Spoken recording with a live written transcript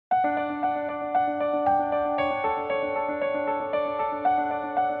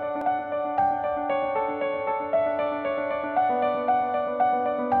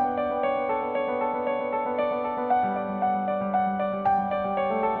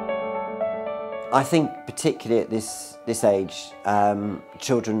I think particularly at this age,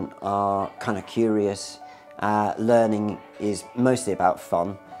 children are kind of curious. Learning is mostly about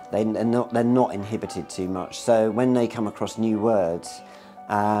fun. They're not inhibited too much. So when they come across new words,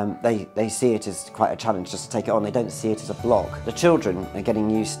 they see it as quite a challenge just to take it on. They don't see it as a block. The children are getting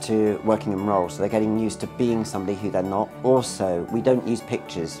used to working in roles, so they're getting used to being somebody who they're not. Also, we don't use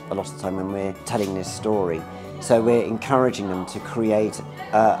pictures a lot of the time when we're telling this story. So we're encouraging them to create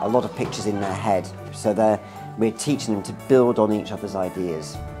a lot of pictures in their head. So we're teaching them to build on each other's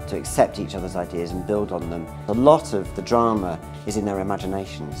ideas, to accept each other's ideas and build on them. A lot of the drama is in their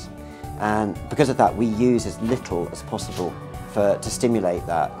imaginations. And because of that, we use as little as possible to stimulate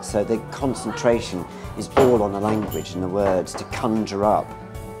that. So the concentration is all on the language and the words to conjure up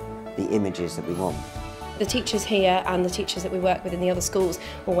the images that we want. The teachers here and the teachers that we work with in the other schools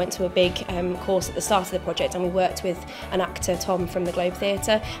all went to a big course at the start of the project, and we worked with an actor, Tom, from the Globe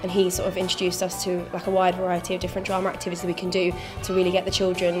Theatre, and he sort of introduced us to like a wide variety of different drama activities that we can do to really get the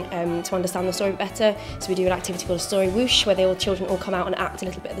children to understand the story better. So we do an activity called a story whoosh, where the children all come out and act a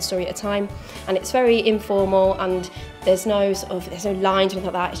little bit of the story at a time, and it's very informal and there's no lines or anything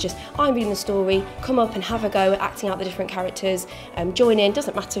like that. It's just, I'm reading the story, come up and have a go at acting out the different characters, join in,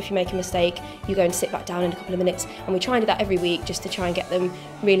 doesn't matter if you make a mistake, you go and sit back down in a couple of minutes, and we try and do that every week just to try and get them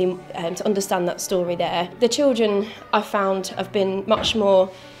really to understand that story there. The children, I've found, have been much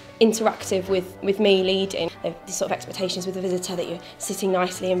more interactive with me leading. They've these sort of expectations with the visitor that you're sitting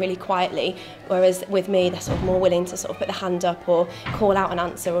nicely and really quietly, whereas with me they're sort of more willing to sort of put the hand up or call out an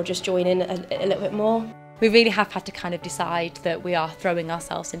answer or just join in a little bit more. We really have had to kind of decide that we are throwing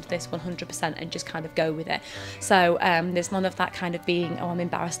ourselves into this 100% and just kind of go with it. So there's none of that kind of being, oh, I'm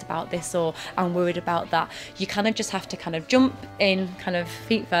embarrassed about this or I'm worried about that. You kind of just have to kind of jump in, kind of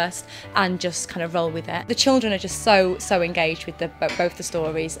feet first, and just kind of roll with it. The children are just so engaged with both the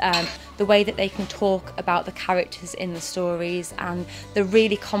stories. The way that they can talk about the characters in the stories and the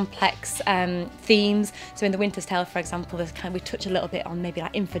really complex themes. So in The Winter's Tale, for example, we touch a little bit on maybe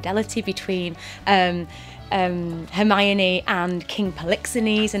like infidelity between Hermione and King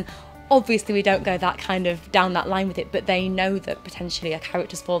Polixenes, and obviously we don't go that kind of down that line with it, but they know that potentially a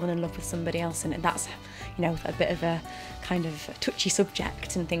character's fallen in love with somebody else, and that's, you know, a bit of a kind of touchy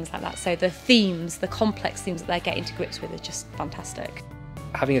subject and things like that. So the themes, the complex themes that they're getting to grips with are just fantastic.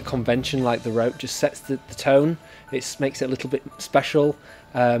 Having a convention like the rope just sets the tone. It makes it a little bit special.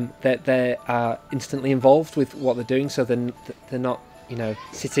 They are instantly involved with what they're doing, so they're not, you know,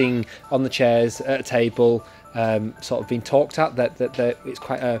 sitting on the chairs at a table, sort of being talked at. It's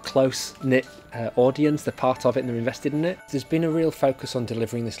quite a close-knit audience. They're part of it and they're invested in it. There's been a real focus on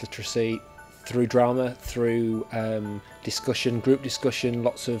delivering this literacy through drama, through discussion, group discussion,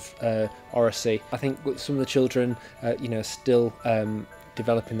 lots of oracy. I think some of the children, you know, still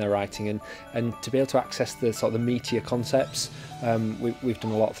developing their writing, and to be able to access the sort of the meatier concepts. We've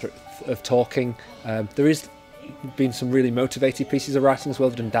done a lot of talking. There is been some really motivated pieces of writing as well.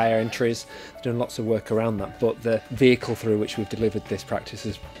 They've done diary entries, they've done lots of work around that, but the vehicle through which we've delivered this practice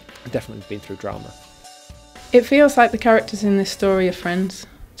has definitely been through drama. It feels like the characters in this story are friends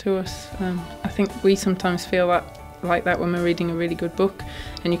to us. I think we sometimes feel like that when we're reading a really good book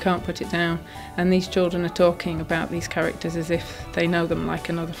and you can't put it down, and these children are talking about these characters as if they know them like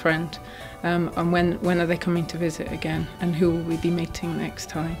another friend. And when are they coming to visit again, and who will we be meeting next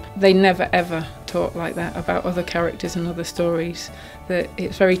time? They never ever talk like that about other characters and other stories. That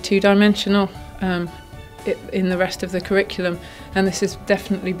it's very two-dimensional in the rest of the curriculum, and this has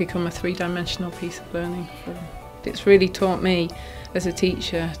definitely become a three-dimensional piece of learning for them. It's really taught me as a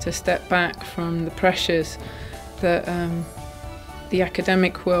teacher to step back from the pressures that the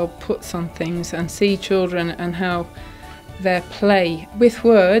academic world puts on things and see children and how their play with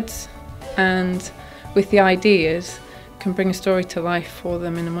words and with the ideas can bring a story to life for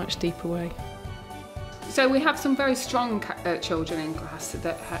them in a much deeper way. So we have some very strong children in class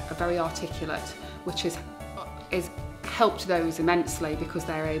that are very articulate, which is helped those immensely because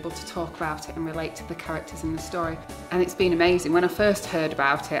they're able to talk about it and relate to the characters in the story. And it's been amazing. When I first heard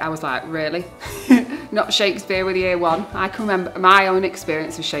about it, I was like, really? Not Shakespeare with year one. I can remember my own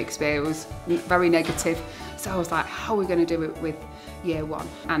experience of Shakespeare was very negative. So I was like, how are we going to do it with year one?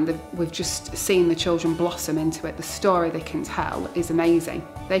 And we've just seen the children blossom into it. The story they can tell is amazing.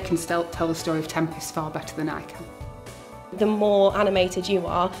 They can still tell the story of Tempest far better than I can. The more animated you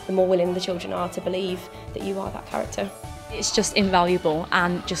are, the more willing the children are to believe that you are that character. It's just invaluable,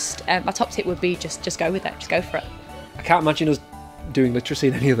 and just my top tip would be just go with it, just go for it. I can't imagine us doing literacy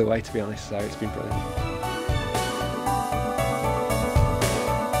in any other way, to be honest, so it's been brilliant.